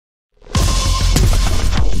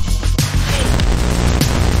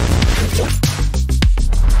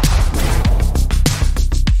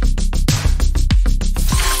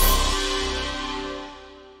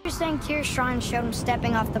shrine showed him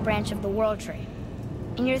stepping off the branch of the World Tree.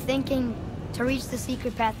 And you're thinking, to reach the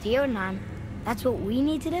secret path to Jotunheim, that's what we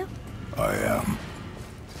need to do? I am.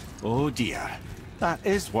 Oh dear. That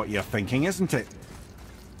is what you're thinking, isn't it?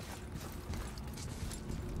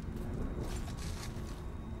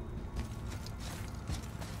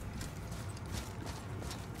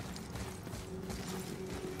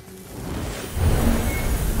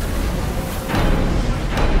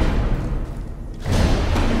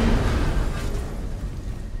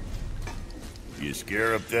 You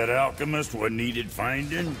scare up that alchemist what needed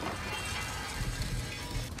finding?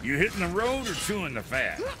 You hitting the road or chewing the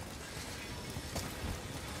fat?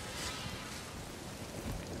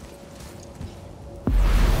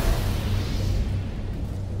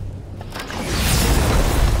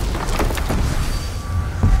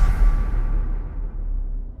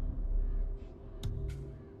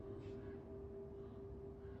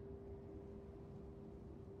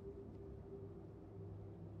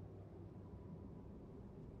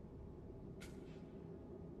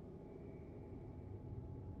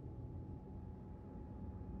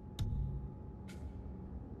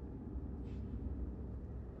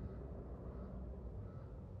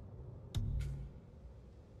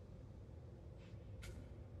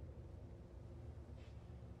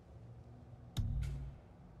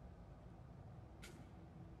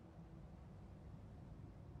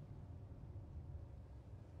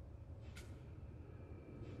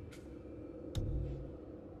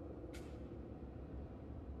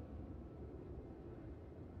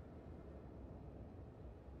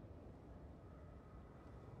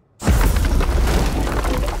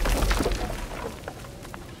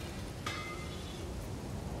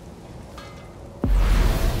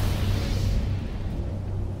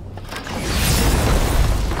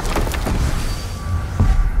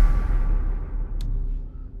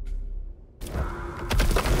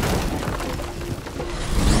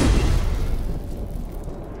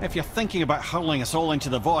 If you're thinking about hurling us all into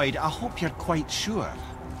the void, I hope you're quite sure.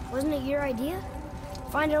 Wasn't it your idea?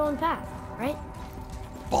 Find our own path, right?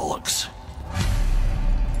 Bollocks.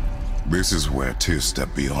 This is where Tyr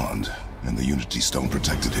stepped beyond, and the Unity Stone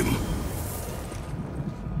protected him.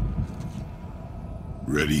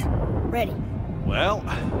 Ready? Ready. Well,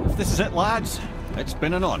 if this is it, lads, it's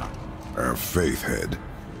been an honor. Our faith head.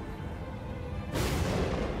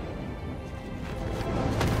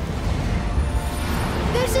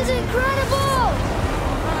 This is incredible!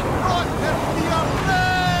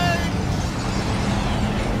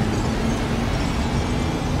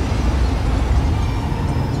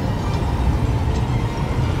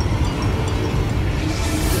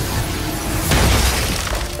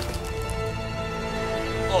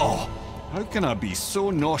 Oh, how can I be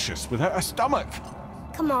so nauseous without a stomach?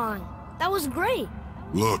 Come on, that was great.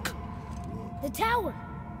 Look. The tower.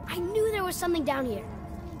 I knew there was something down here.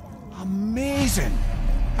 Amazing!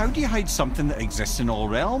 How do you hide something that exists in all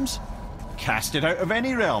realms? Cast it out of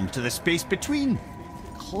any realm to the space between.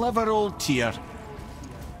 Clever old Tyr.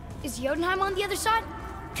 Is Jotunheim on the other side?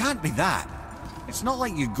 Can't be that. It's not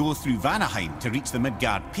like you go through Vanaheim to reach the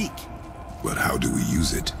Midgard Peak. But how do we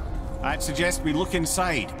use it? I'd suggest we look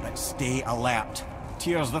inside, but stay alert.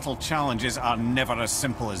 Tyr's little challenges are never as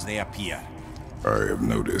simple as they appear. I have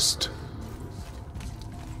noticed.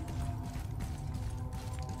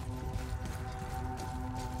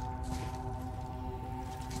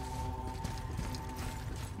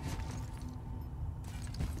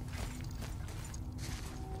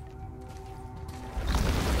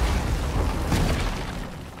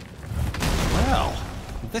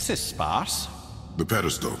 This is sparse. The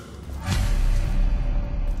pedestal.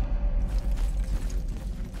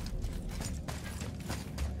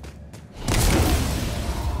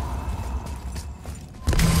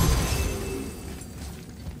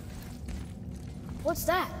 What's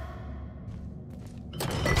that?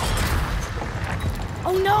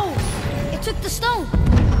 Oh no! It took the stone!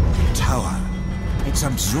 Tower. It's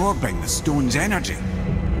absorbing the stone's energy.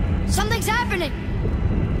 Something's happening!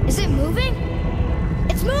 Is it moving?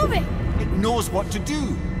 It's moving! It knows what to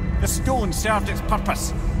do. The stone served its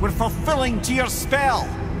purpose. We're fulfilling Tyr's spell.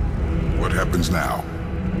 What happens now?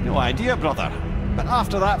 No idea, brother. But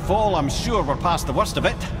after that fall, I'm sure we're past the worst of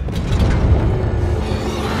it.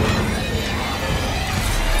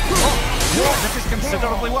 Oh, this is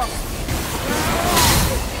considerably worse.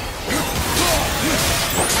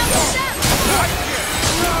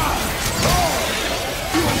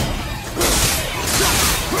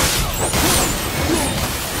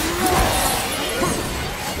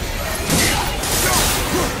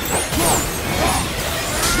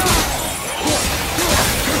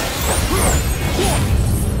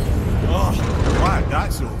 Oh, glad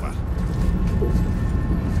that's over.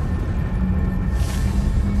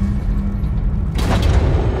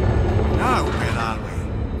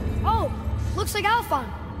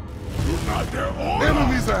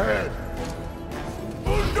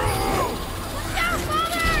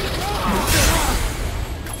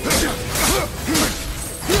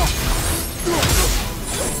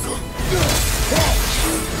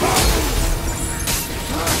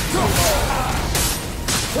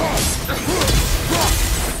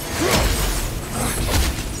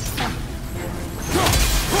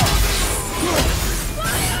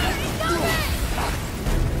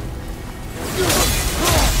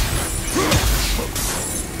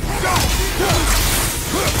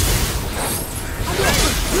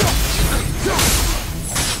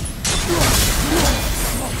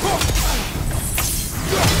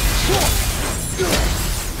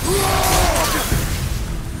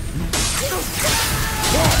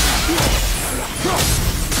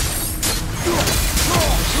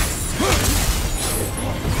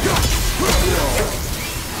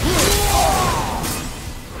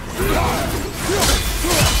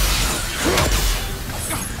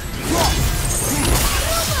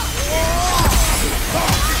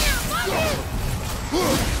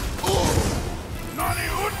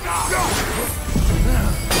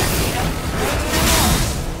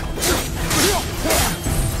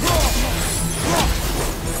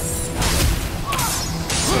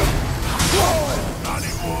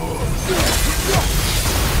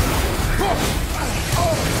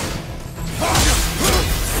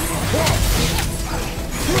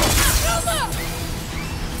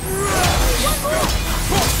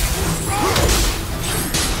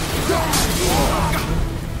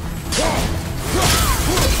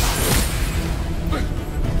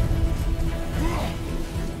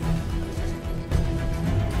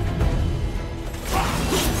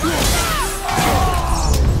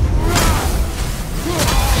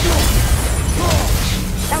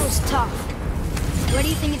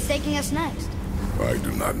 you think it's taking us next? I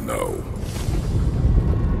do not know.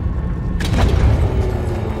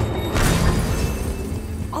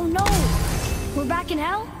 Oh no! We're back in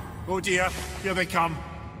hell? Oh dear, here they come.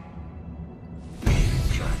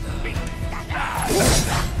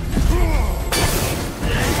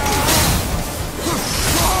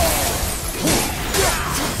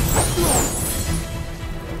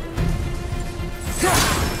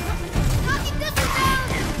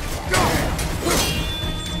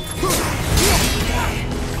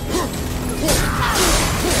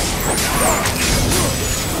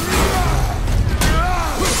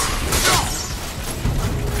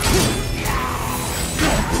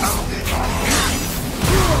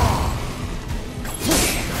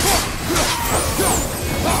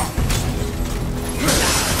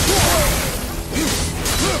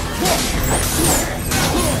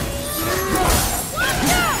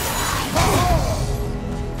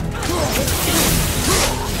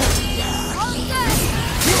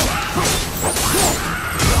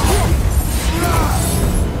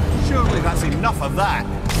 Surely that's enough of that.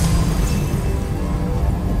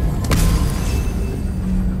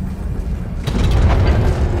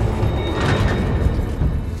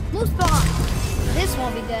 Moose behind. This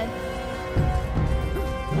won't be good.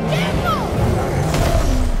 Careful!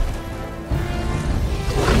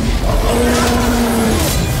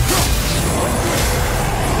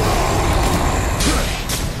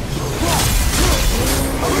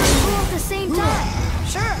 All at the same time.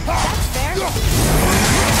 Sure, that's fair.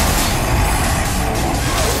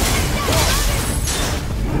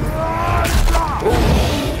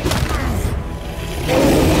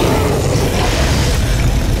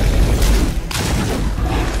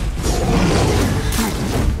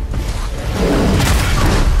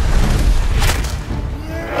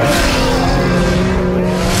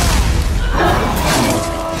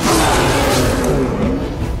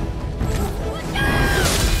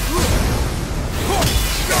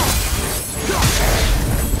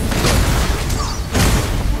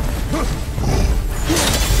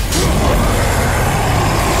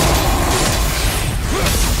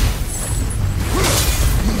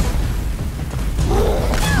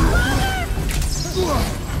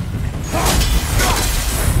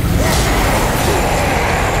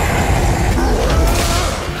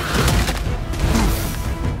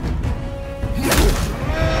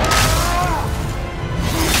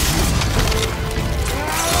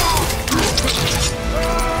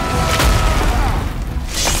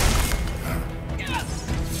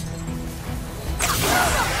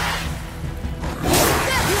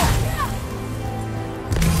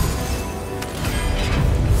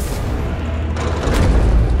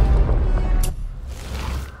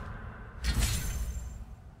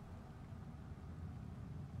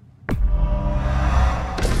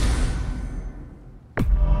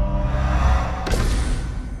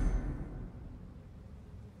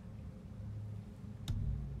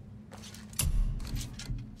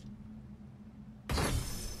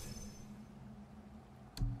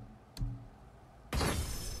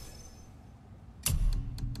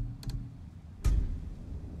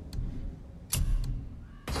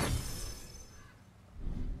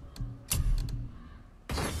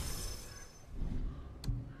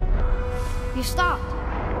 You stopped.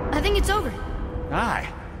 I think it's over. Aye.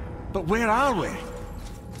 But where are we?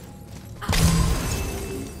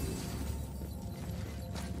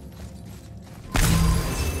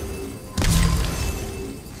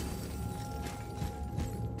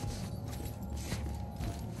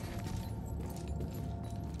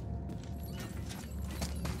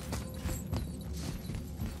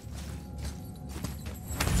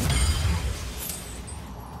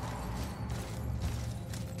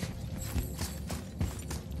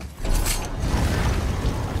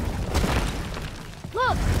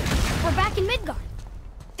 We're back in Midgard.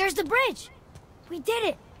 There's the bridge. We did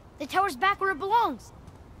it. The tower's back where it belongs.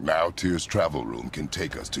 Now Tyr's travel room can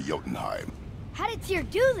take us to Jotunheim. How did Tyr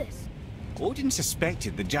do this? Odin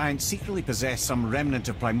suspected the giant secretly possessed some remnant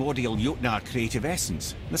of primordial Jotnar creative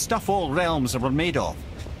essence, the stuff all realms were made of.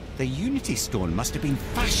 The Unity Stone must have been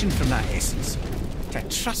fashioned from that essence. To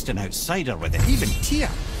trust an outsider with it, even Tyr,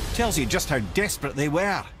 tells you just how desperate they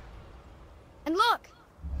were. And look,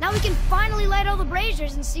 now we can finally light all the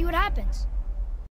braziers and see what happens.